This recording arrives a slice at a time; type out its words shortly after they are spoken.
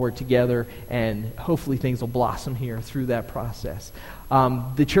together, and hopefully things will blossom here through that process.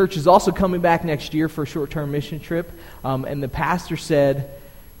 The church is also coming back next year for a short-term mission trip, and the pastor said,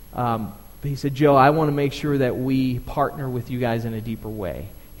 Joe, I want to make sure that we partner with you guys in a deeper way.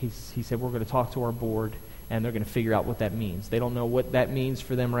 He said, we're going to talk to our board, and they're going to figure out what that means. They don't know what that means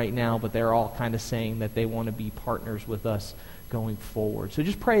for them right now, but they're all kind of saying that they want to be partners with us going forward. So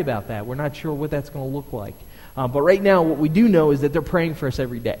just pray about that. We're not sure what that's going to look like. But right now, what we do know is that they're praying for us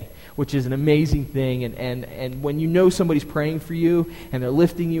every day, which is an amazing thing. And when you know somebody's praying for you and they're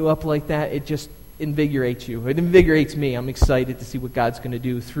lifting you up like that, it just invigorates you. It invigorates me. I'm excited to see what God's going to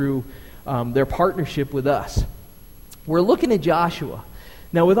do through their partnership with us. We're looking at Joshua.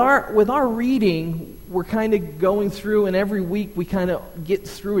 Now, with our reading, we're kind of going through, and every week we kind of get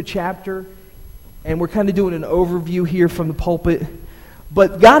through a chapter, and we're kind of doing an overview here from the pulpit.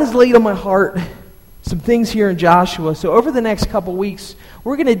 But God has laid on my heart some things here in Joshua. So over the next couple weeks,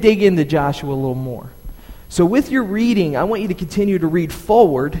 we're going to dig into Joshua a little more. So with your reading, I want you to continue to read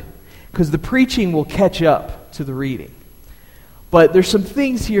forward, because the preaching will catch up to the reading. But there's some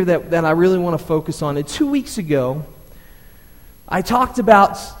things here that I really want to focus on. And 2 weeks ago, I talked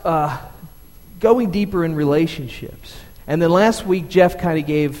about going deeper in relationships. And then last week, Jeff kind of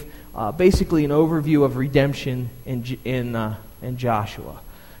gave basically an overview of redemption in Joshua.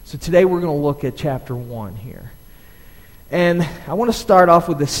 So today we're going to look at chapter 1 here. And I want to start off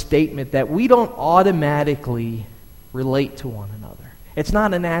with a statement that we don't automatically relate to one another. It's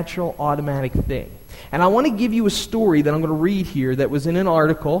not a natural, automatic thing. And I want to give you a story that I'm going to read here that was in an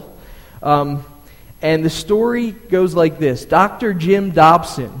article. And the story goes like this. Dr. Jim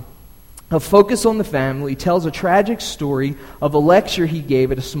Dobson of Focus on the Family tells a tragic story of a lecture he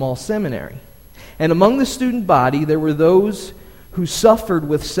gave at a small seminary. And among the student body, there were those who suffered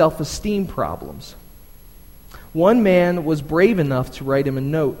with self-esteem problems. One man was brave enough to write him a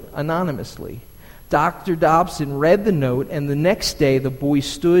note anonymously. Dr. Dobson read the note, and the next day the boy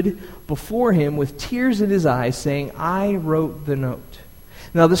stood before him with tears in his eyes, saying, "I wrote the note."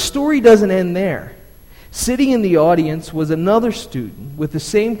 Now the story doesn't end there. Sitting in the audience was another student with the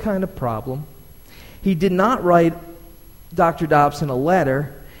same kind of problem. He did not write Dr. Dobson a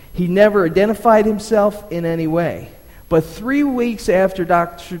letter. He never identified himself in any way. But 3 weeks after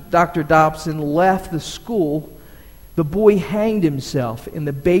Dr. Dobson left the school, the boy hanged himself in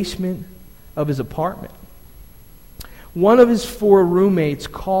the basement of his apartment. One of his 4 roommates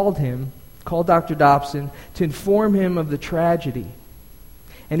called Dr. Dobson to inform him of the tragedy.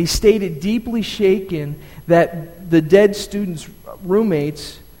 And he stated deeply shaken that the dead student's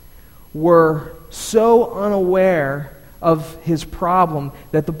roommates were so unaware of his problem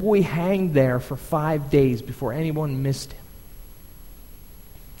that the boy hanged there for 5 days before anyone missed him.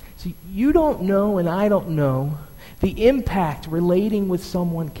 See, you don't know and I don't know the impact relating with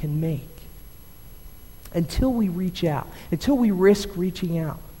someone can make until we reach out, until we risk reaching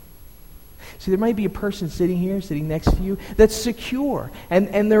out. See, there might be a person sitting here, sitting next to you, that's secure,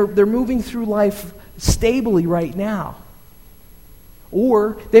 and they're moving through life stably right now.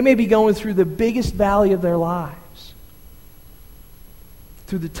 Or they may be going through the biggest valley of their lives,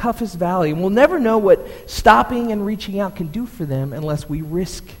 through the toughest valley. And we'll never know what stopping and reaching out can do for them unless we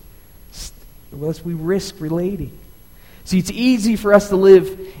risk relating. See, it's easy for us to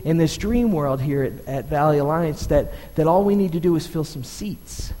live in this dream world here at Valley Alliance that all we need to do is fill some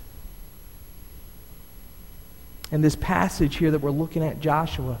seats. And this passage here that we're looking at,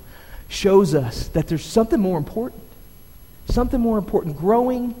 Joshua, shows us that there's something more important. Something more important.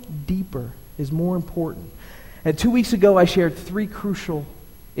 Growing deeper is more important. And 2 weeks ago, I shared 3 crucial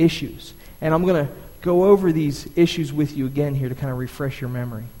issues. And I'm going to go over these issues with you again here to kind of refresh your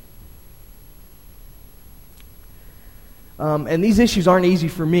memory. And these issues aren't easy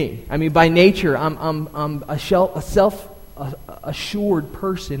for me. I mean, by nature, I'm a self-assured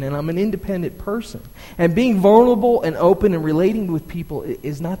person, and I'm an independent person. And being vulnerable and open and relating with people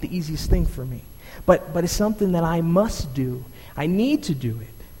is not the easiest thing for me. But it's something that I must do. I need to do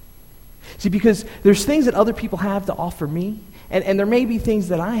it. See, because there's things that other people have to offer me, and there may be things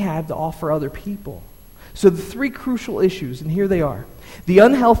that I have to offer other people. So the 3 crucial issues, and here they are. The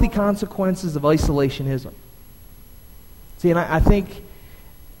unhealthy consequences of isolationism. See, and I think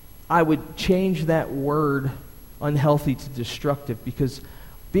I would change that word unhealthy to destructive, because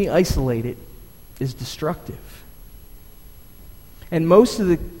being isolated is destructive. And most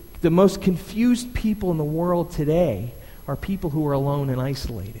of the most confused people in the world today are people who are alone and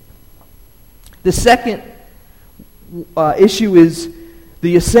isolated. The second issue is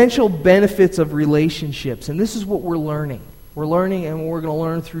the essential benefits of relationships. And this is what we're learning. We're learning, and what we're going to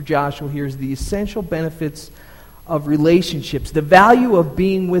learn through Joshua here is the essential benefits of relationships, the value of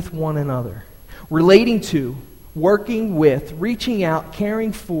being with one another, relating to, working with, reaching out,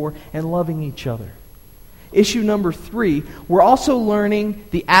 caring for, and loving each other. Issue number 3, we're also learning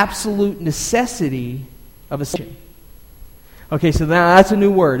the absolute necessity of assimilation. Okay, so now that's a new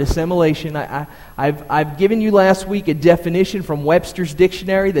word, assimilation. I've given you last week a definition from Webster's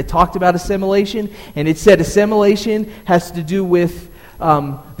dictionary that talked about assimilation, and it said assimilation has to do with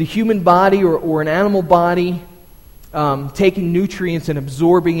the human body or an animal body taking nutrients and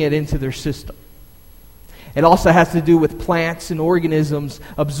absorbing it into their system. It also has to do with plants and organisms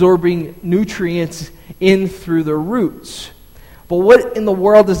absorbing nutrients in through their roots. But what in the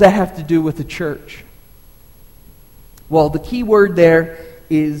world does that have to do with the church? Well, the key word there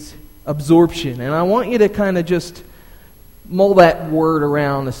is absorption. And I want you to kind of just mull that word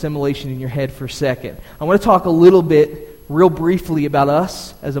around, assimilation, in your head for a second. I want to talk a little bit, real briefly, about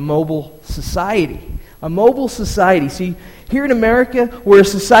us as a mobile society. A mobile society. See, here in America, we're a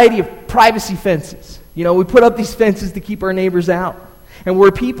society of privacy fences. You know, we put up these fences to keep our neighbors out. And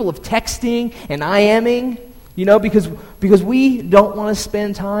we're people of texting and IMing, you know, because we don't want to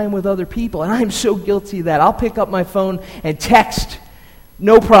spend time with other people. And I'm so guilty of that. I'll pick up my phone and text,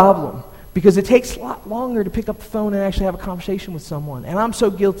 no problem. Because it takes a lot longer to pick up the phone and actually have a conversation with someone. And I'm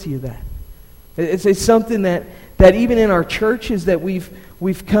so guilty of that. It's something that even in our churches that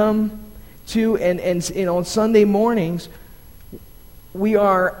we've come to, and you know, on Sunday mornings, we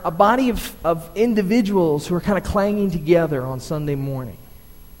are a body of individuals who are kind of clanging together on Sunday morning.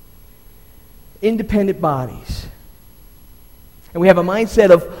 Independent bodies. And we have a mindset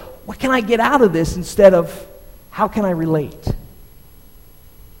of, what can I get out of this, instead of, how can I relate?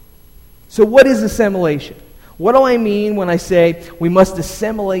 So what is assimilation? What do I mean when I say we must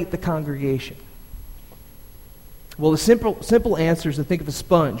assimilate the congregation? Well, the simple answer is to think of a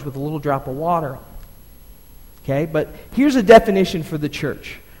sponge with a little drop of water on it. Okay, but here's a definition for the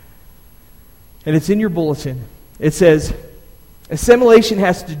church. And it's in your bulletin. It says, assimilation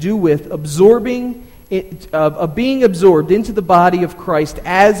has to do with being absorbed into the body of Christ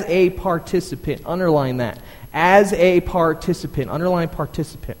as a participant. Underline that. As a participant. Underline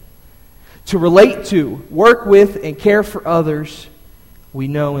participant. To relate to, work with, and care for others we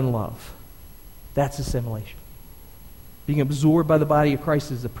know and love. That's assimilation. Being absorbed by the body of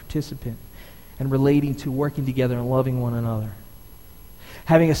Christ as a participant, and relating to, working together, and loving one another.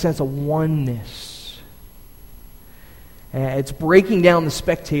 Having a sense of oneness. It's breaking down the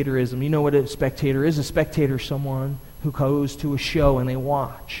spectatorism. You know what a spectator is? A spectator is someone who goes to a show and they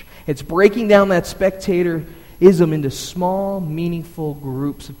watch. It's breaking down that spectatorism into small, meaningful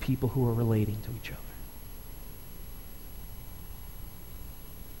groups of people who are relating to each other.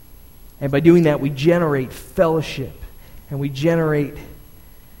 And by doing that, we generate fellowship, and we generate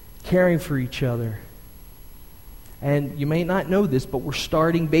caring for each other. And you may not know this, but we're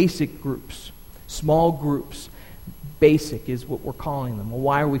starting basic groups, small groups. Basic is what we're calling them. Well,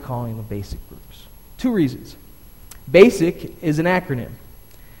 why are we calling them basic groups? 2 reasons. Basic is an acronym.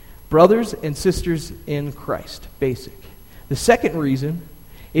 Brothers and sisters in Christ. Basic. The second reason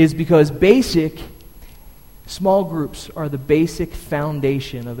is because small groups are the basic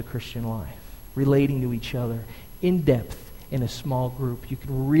foundation of the Christian life. Relating to each other in depth. In a small group, you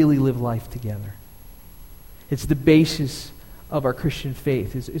can really live life together. It's the basis of our Christian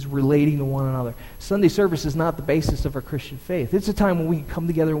faith, is relating to one another. Sunday service is not the basis of our Christian faith. It's a time when we can come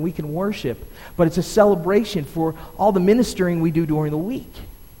together and we can worship, but it's a celebration for all the ministering we do during the week.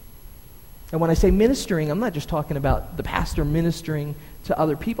 And when I say ministering, I'm not just talking about the pastor ministering to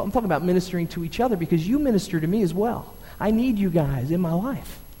other people. I'm talking about ministering to each other, because you minister to me as well. I need you guys in my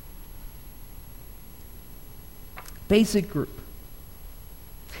life. Basic group.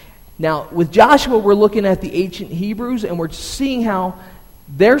 Now, with Joshua, we're looking at the ancient Hebrews, and we're seeing how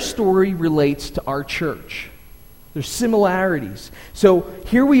their story relates to our church. There's similarities. So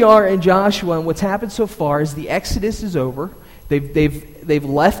here we are in Joshua, and what's happened so far is the Exodus is over. They've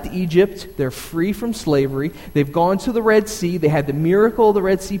left Egypt. They're free from slavery. They've gone to the Red Sea. They had the miracle of the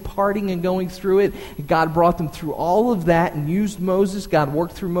Red Sea parting and going through it. And God brought them through all of that and used Moses. God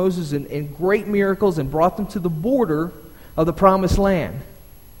worked through Moses in great miracles and brought them to the border of the Promised Land.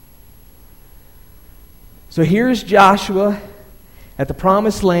 So here's Joshua at the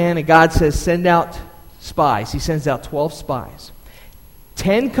Promised Land, and God says, send out spies. He sends out 12 spies.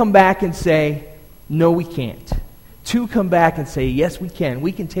 10 come back and say, no, we can't. 2 come back and say, yes, we can.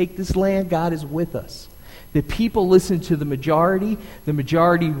 We can take this land. God is with us. The people listen to the majority. The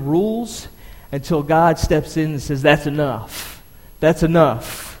majority rules until God steps in and says, that's enough. That's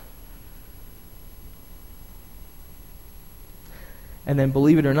enough. And then,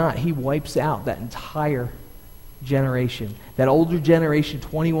 believe it or not, he wipes out that entire generation. That older generation,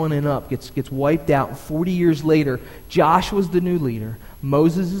 21 and up, gets wiped out. And 40 years later, Joshua's the new leader.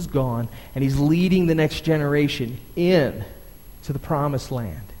 Moses is gone, and he's leading the next generation in to the promised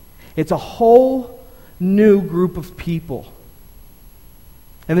land. It's a whole new group of people.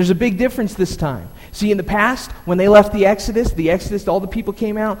 And there's a big difference this time. See, in the past, when they left the Exodus, all the people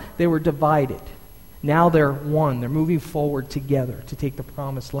came out, they were divided. Now they're one. They're moving forward together to take the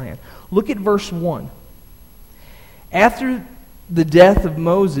promised land. Look at verse 1. After the death of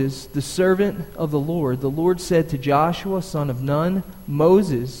Moses, the servant of the Lord said to Joshua, son of Nun,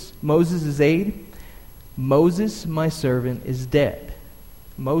 Moses' aide, Moses, my servant, is dead.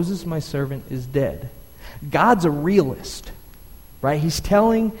 Moses, my servant, is dead. God's a realist, right? He's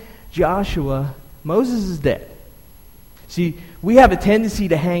telling Joshua, Moses is dead. See, we have a tendency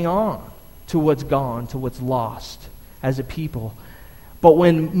to hang on to what's gone, to what's lost as a people. But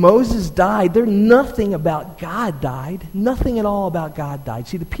when Moses died, nothing about God died. Nothing at all about God died.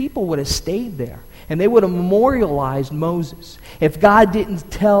 See, the people would have stayed there, and they would have memorialized Moses. If God didn't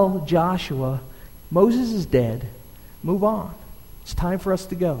tell Joshua, Moses is dead, move on. It's time for us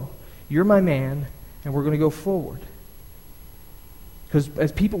to go. You're my man, and we're going to go forward. Because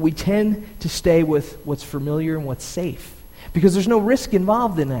as people, we tend to stay with what's familiar and what's safe. Because there's no risk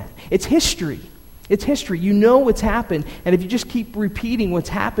involved in that. It's history. It's history. You know what's happened. And if you just keep repeating what's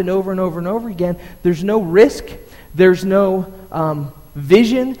happened over and over and over again, there's no risk, there's no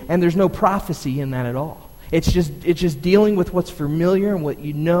vision, and there's no prophecy in that at all. It's just dealing with what's familiar and what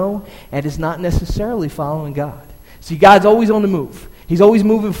you know, and it's not necessarily following God. See, God's always on the move. He's always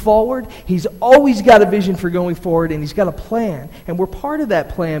moving forward. He's always got a vision for going forward, and He's got a plan. And we're part of that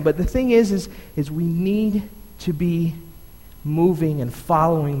plan. But the thing is we need to be moving and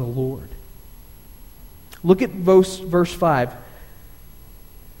following the Lord. Look at verse 5.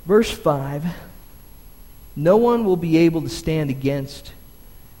 Verse 5, no one will be able to stand against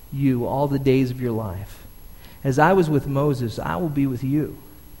you all the days of your life. As I was with Moses, I will be with you.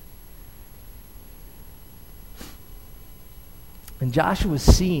 And Joshua's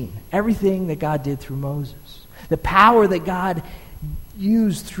seen everything that God did through Moses. The power that God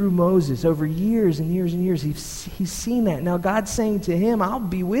used through Moses over years and years and years. He's seen that. Now God's saying to him, I'll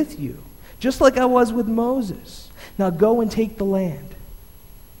be with you, just like I was with Moses. Now go and take the land.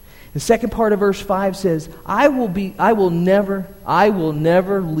 The second part of verse 5 says, I will never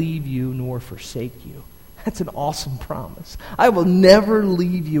leave you nor forsake you. That's an awesome promise. I will never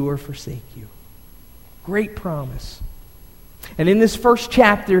leave you or forsake you. Great promise. And in this first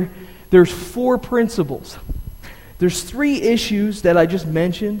chapter, there's 4 principles. There's 3 issues that I just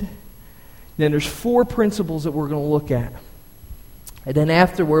mentioned. Then there's 4 principles that we're going to look at. And then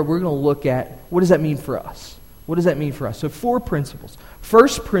afterward, we're going to look at what does that mean for us? What does that mean for us? So 4 principles.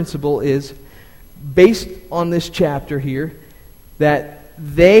 First principle is based on this chapter here, that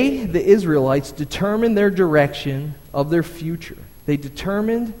the Israelites, determined their direction of their future. They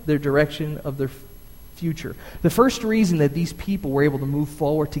determined their direction of their future. The first reason that these people were able to move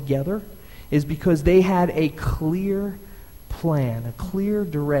forward together is because they had a clear plan, a clear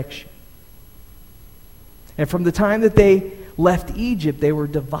direction. And from the time that they left Egypt, they were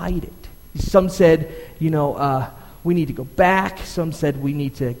divided. Some said, we need to go back. Some said we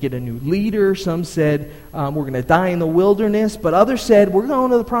need to get a new leader. Some said we're going to die in the wilderness. But others said we're going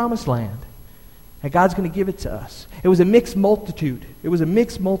to the promised land. And God's going to give it to us. It was a mixed multitude.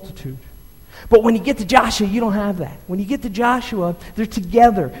 But when you get to Joshua, you don't have that. When you get to Joshua, they're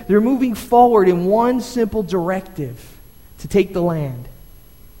together. They're moving forward in one simple directive to take the land.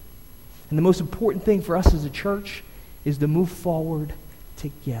 And the most important thing for us as a church is to move forward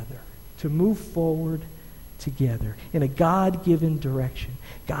together. To move forward together in a God-given direction.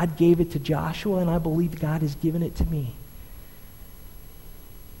 God gave it to Joshua, and I believe God has given it to me.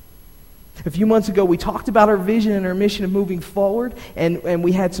 A few months ago, we talked about our vision and our mission of moving forward, and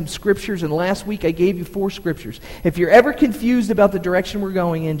we had some scriptures, and last week I gave you 4 scriptures. If you're ever confused about the direction we're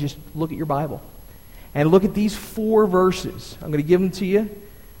going in, just look at your Bible. And look at these 4 verses. I'm going to give them to you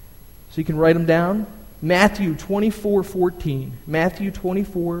so you can write them down. Matthew 24:14. Matthew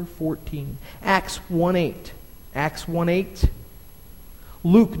 24:14. Acts 1:8. Acts 1:8.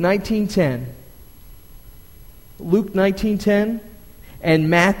 Luke 19:10. Luke 19:10. And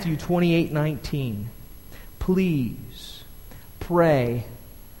Matthew 28:19. Please pray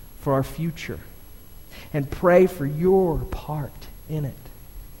for our future and pray for your part in it.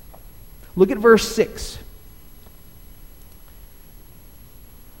 Look at verse 6.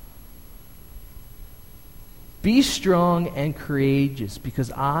 Be strong and courageous,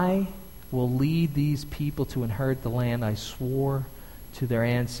 because I will lead these people to inherit the land I swore to their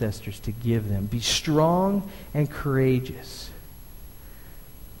ancestors to give them. Be strong and courageous.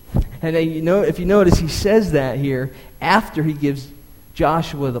 And if you notice, he says that here after he gives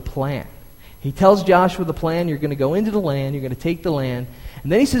Joshua the plan. He tells Joshua the plan, you're going to go into the land, you're going to take the land.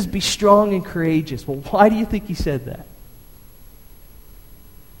 And then he says, be strong and courageous. Well, why do you think he said that?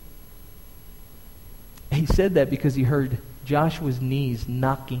 He said that because he heard Joshua's knees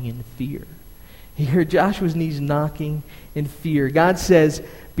knocking in fear. He heard Joshua's knees knocking in fear. God says,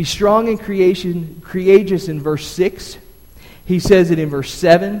 be strong and courageous in verse 6. He says it in verse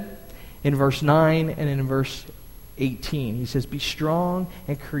 7, in verse 9, and in verse 18. He says, be strong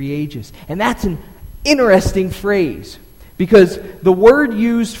and courageous. And that's an interesting phrase, because the word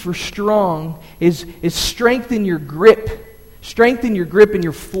used for strong is strengthen your grip. Strengthen your grip in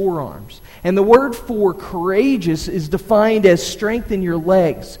your forearms. And the word for courageous is defined as strengthen your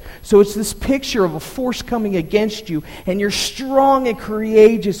legs. So it's this picture of a force coming against you, and you're strong and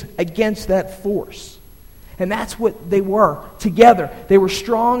courageous against that force. And that's what they were together. They were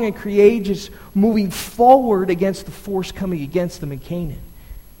strong and courageous, moving forward against the force coming against them in Canaan.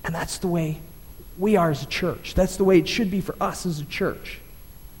 And that's the way we are as a church. That's the way it should be for us as a church.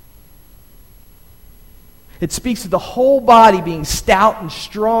 It speaks of the whole body being stout and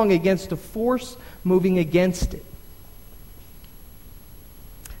strong against a force moving against it.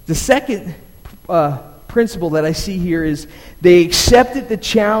 The second principle that I see here is they accepted the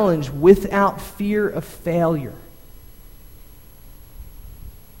challenge without fear of failure.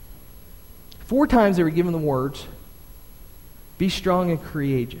 4 times they were given the words, be strong and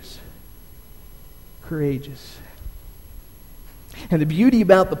courageous. Courageous. And the beauty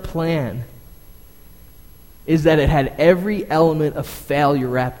about the plan is that it had every element of failure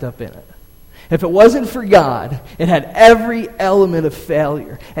wrapped up in it. If it wasn't for God, it had every element of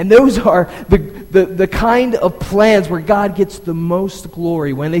failure. And those are the kind of plans where God gets the most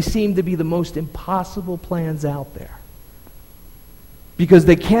glory, when they seem to be the most impossible plans out there. Because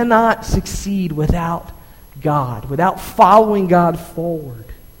they cannot succeed without God, without following God forward.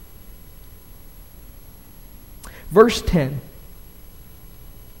 Verse 10.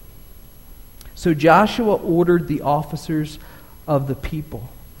 So Joshua ordered the officers of the people.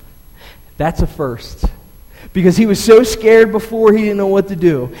 That's a first. Because he was so scared before, he didn't know what to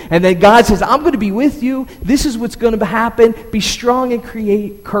do. And then God says, I'm going to be with you. This is what's going to happen. Be strong and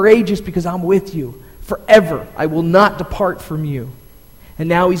courageous, because I'm with you forever. I will not depart from you. And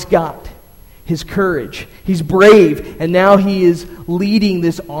now he's got his courage. He's brave. And now he is leading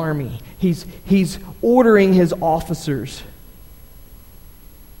this army. He's ordering his officers.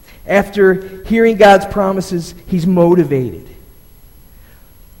 After hearing God's promises, he's motivated.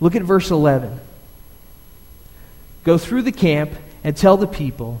 Look at verse 11. Go through the camp and tell the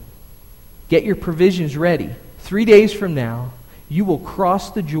people, get your provisions ready. 3 days from now, you will cross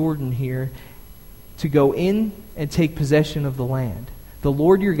the Jordan here to go in and take possession of the land the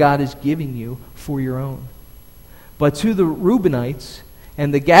Lord your God is giving you for your own. But to the Reubenites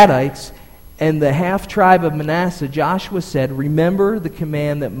and the Gadites and the half-tribe of Manasseh, Joshua said, remember the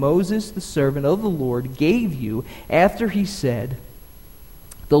command that Moses, the servant of the Lord, gave you after he said,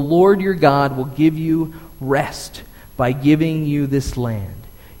 the Lord your God will give you rest by giving you this land.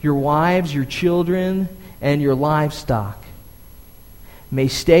 Your wives, your children, and your livestock may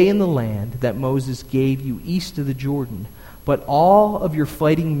stay in the land that Moses gave you east of the Jordan. But all of your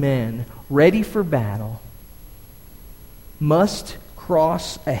fighting men ready for battle must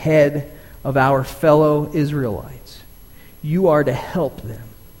cross ahead of our fellow Israelites. You are to help them.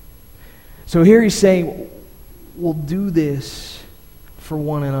 So here he's saying, we'll do this for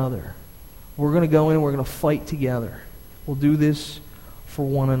one another. We're going to go in and we're going to fight together. We'll do this for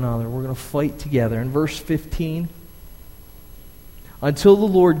one another. We're going to fight together. In verse 15, until the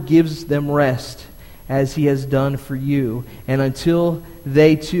Lord gives them rest, as he has done for you, and until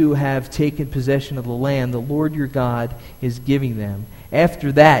they too have taken possession of the land the Lord your God is giving them.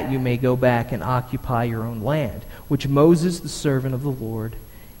 After that you may go back and occupy your own land, which Moses, the servant of the Lord,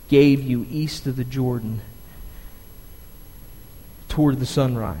 gave you east of the Jordan toward the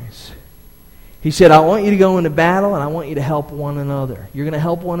sunrise. He said, I want you to go into battle, and I want you to help one another. You're going to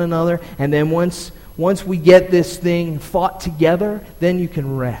help one another, and then once we get this thing fought together, then you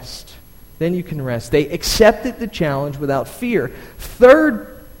can rest. Then you can rest. They accepted the challenge without fear.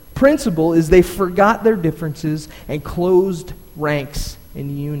 Third principle is they forgot their differences and closed ranks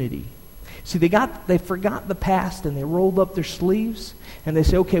in unity. See, they forgot the past, and they rolled up their sleeves, and they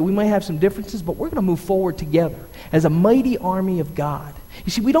say, okay, we might have some differences, but we're going to move forward together as a mighty army of God. You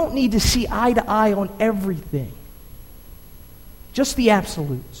see, we don't need to see eye to eye on everything. Just the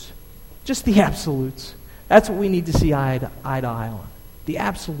absolutes. Just the absolutes. That's what we need to see eye to eye on. The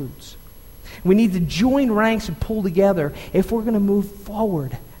absolutes. We need to join ranks and pull together if we're going to move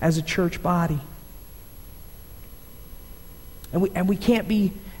forward as a church body. And we can't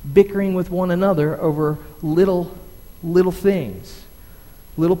be bickering with one another over little things,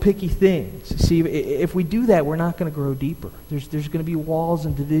 little picky things. See, if we do that, we're not going to grow deeper. There's going to be walls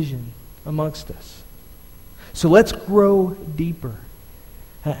and division amongst us. So let's grow deeper.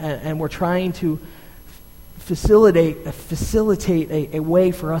 And we're trying to facilitate a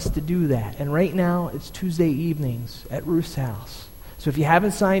way for us to do that. And right now, it's Tuesday evenings at Ruth's house. So if you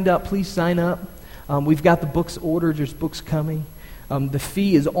haven't signed up, please sign up. We've got the books ordered. There's books coming. The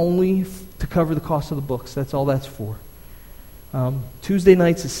fee is only to cover the cost of the books. That's all that's for. Tuesday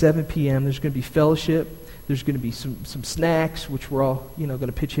nights at 7 p.m. There's going to be fellowship. There's going to be some snacks, which we're all going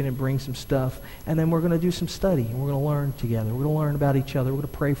to pitch in and bring some stuff. And then we're going to do some study. And we're going to learn together. We're going to learn about each other. We're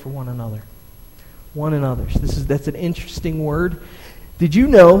going to pray for one another. One another's. That's an interesting word. Did you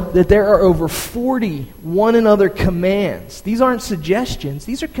know that there are over 40 one another commands? These aren't suggestions.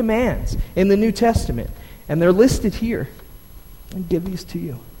 These are commands in the New Testament. And they're listed here. I'll give these to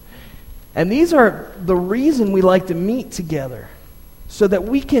you. And these are the reason we like to meet together, so that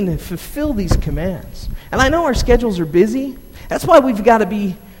we can fulfill these commands. And I know our schedules are busy. That's why we've got to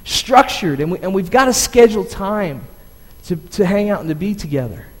be structured, and we've got to schedule time to hang out and to be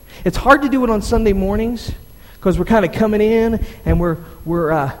together. It's hard to do it on Sunday mornings, because we're kind of coming in and we're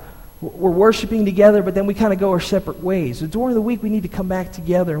worshiping together, but then we kind of go our separate ways. So during the week, we need to come back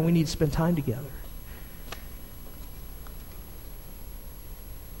together and we need to spend time together.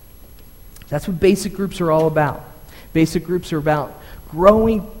 That's what basic groups are all about. Basic groups are about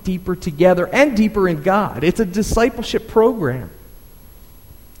growing deeper together and deeper in God. It's a discipleship program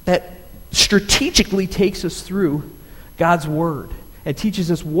that strategically takes us through God's Word and teaches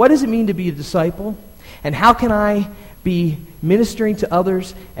us what does it mean to be a disciple, and how can I be ministering to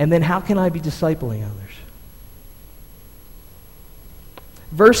others, and then how can I be discipling others.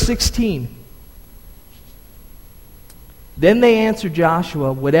 Verse 16. Then they answered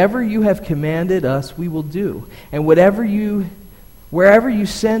Joshua, "Whatever you have commanded us, we will do, and wherever you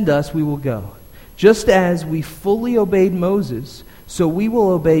send us, we will go. Just as we fully obeyed Moses, so we will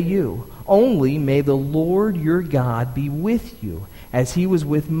obey you. Only may the Lord your God be with you, as he was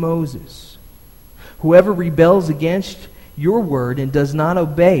with Moses. Whoever rebels against your word and does not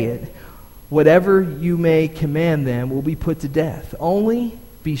obey it, whatever you may command them will be put to death. Only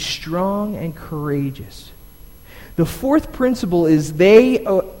be strong and courageous." The fourth principle is they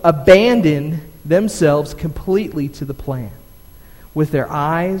abandon themselves completely to the plan, with their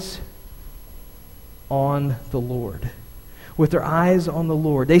eyes on the Lord. With their eyes on the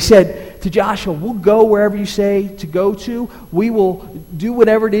Lord. They said to Joshua, "We'll go wherever you say to go to. We will do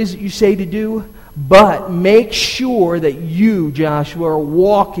whatever it is that you say to do. But make sure that you, Joshua, are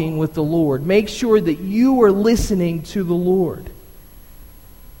walking with the Lord. Make sure that you are listening to the Lord.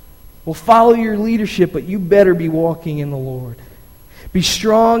 We'll follow your leadership, but you better be walking in the Lord. Be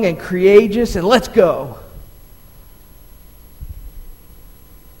strong and courageous, and let's go."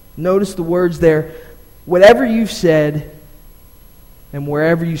 Notice the words there, "Whatever you've said, and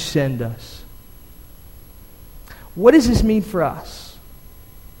wherever you send us." What does this mean for us?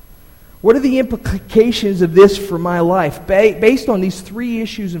 What are the implications of this for my life based on these 3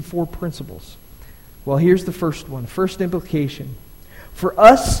 issues and 4 principles? Well, here's the first one. First implication. For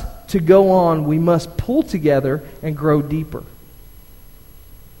us to go on, we must pull together and grow deeper.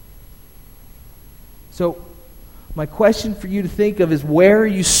 So, my question for you to think of is, where are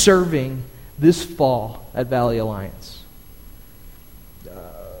you serving this fall at Valley Alliance?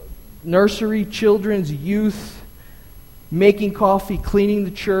 Nursery, children's, youth, making coffee, cleaning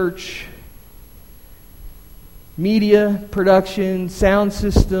the church, media, production, sound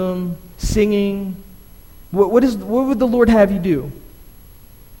system, singing. What would the Lord have you do?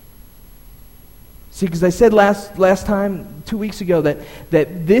 See, because I said last time, 2 weeks ago, that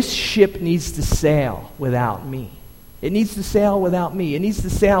this ship needs to sail without me. It needs to sail without me. It needs to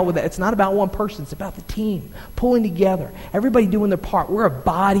sail without... It's not about one person. It's about the team pulling together. Everybody doing their part. We're a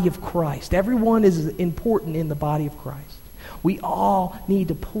body of Christ. Everyone is important in the body of Christ. We all need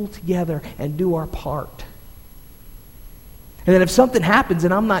to pull together and do our part. And then if something happens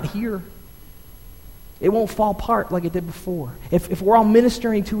and I'm not here, it won't fall apart like it did before. If we're all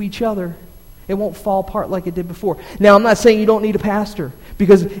ministering to each other, it won't fall apart like it did before. Now, I'm not saying you don't need a pastor,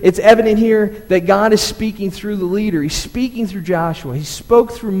 because it's evident here that God is speaking through the leader. He's speaking through Joshua. He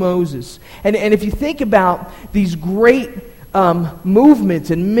spoke through Moses. And if you think about these great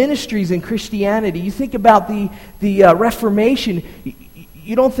movements and ministries in Christianity, you think about the Reformation,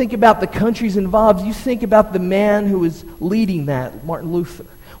 you don't think about the countries involved. You think about the man who is leading that, Martin Luther.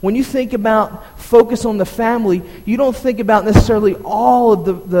 When you think about focus on the family, you don't think about necessarily all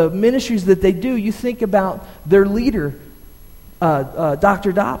of the ministries that they do. You think about their leader,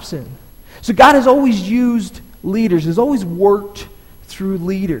 Dr. Dobson. So God has always used leaders, has always worked through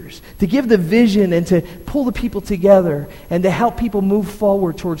leaders to give the vision and to pull the people together and to help people move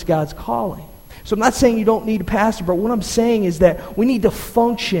forward towards God's calling. So I'm not saying you don't need a pastor, but what I'm saying is that we need to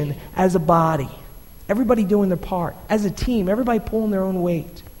function as a body. Everybody doing their part. As a team, everybody pulling their own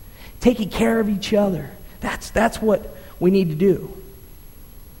weight. Taking care of each other. That's what we need to do.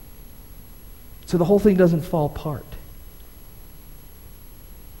 So the whole thing doesn't fall apart.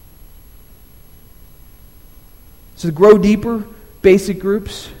 So to grow deeper, basic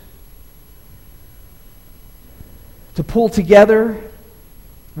groups. To pull together,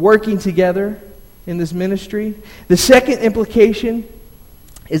 working together in this ministry. The second implication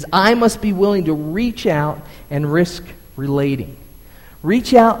is I must be willing to reach out and risk relating.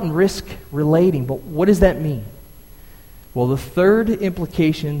 Reach out and risk relating. But what does that mean? Well, the third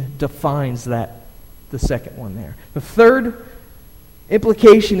implication defines that, the second one there. The third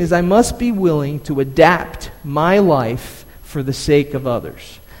implication is I must be willing to adapt my life for the sake of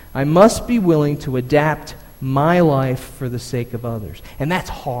others. I must be willing to adapt my life for the sake of others. And that's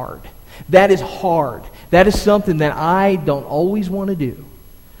hard. That is hard. That is something that I don't always want to do.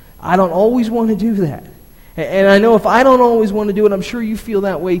 I don't always want to do that. And I know if I don't always want to do it, I'm sure you feel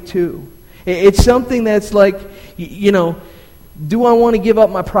that way too. It's something that's like, do I want to give up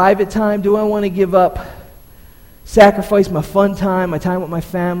my private time? Do I want to sacrifice my fun time, my time with my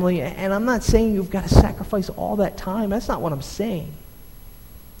family? And I'm not saying you've got to sacrifice all that time. That's not what I'm saying.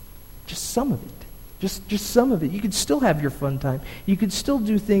 Just some of it. Just some of it. You can still have your fun time. You can still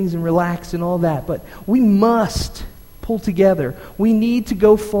do things and relax and all that. But we must pull together. We need to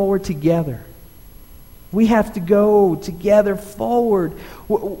go forward together. We have to go together forward.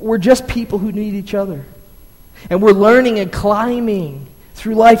 We're just people who need each other. And we're learning and climbing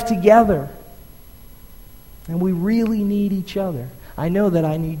through life together. And we really need each other. I know that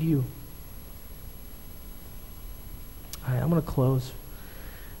I need you. All right, I'm going to close.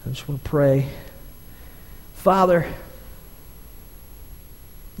 I just want to pray. Father,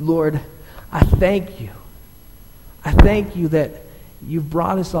 Lord, I thank you. I thank you that you've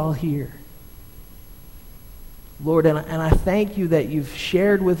brought us all here. Lord, and I thank you that you've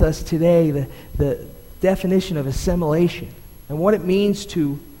shared with us today the definition of assimilation and what it means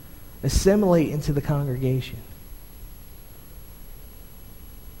to assimilate into the congregation.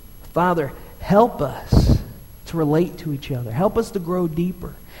 Father, help us to relate to each other. Help us to grow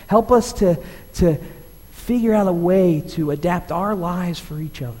deeper. Help us to figure out a way to adapt our lives for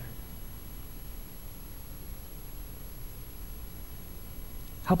each other.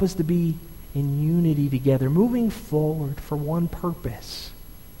 Help us to be in unity together, moving forward for one purpose,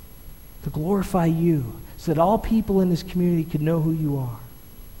 to glorify you, so that all people in this community could know who you are.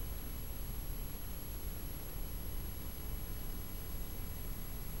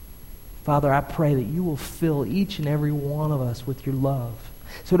 Father, I pray that you will fill each and every one of us with your love,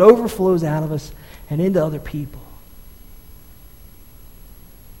 so it overflows out of us and into other people.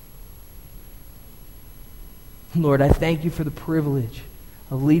 Lord, I thank you for the privilege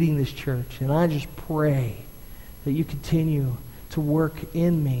of leading this church. And I just pray that you continue to work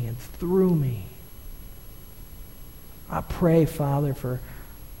in me and through me. I pray, Father, for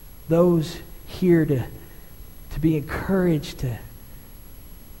those here to be encouraged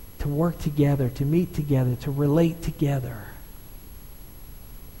to work together, to meet together, to relate together,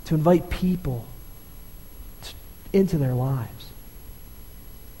 to invite people into their lives.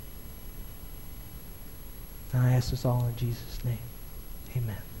 And I ask this all in Jesus' name.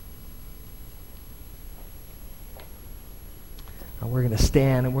 Amen. Now we're going to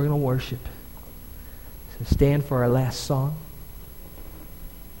stand and we're going to worship. So stand for our last song.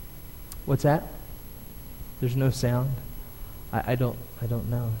 What's that? There's no sound. I don't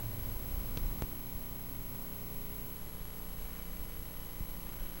know.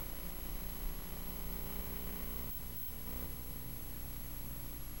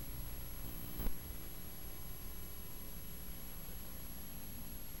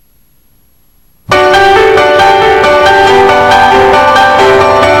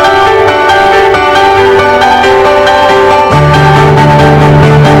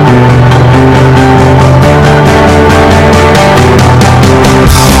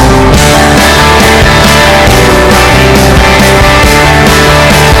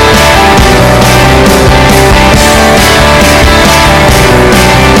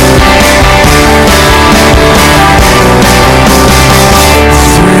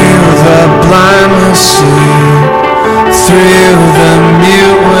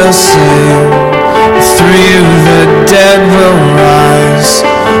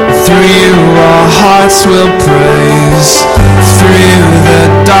 hearts will praise. Through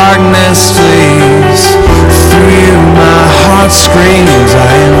the darkness flee.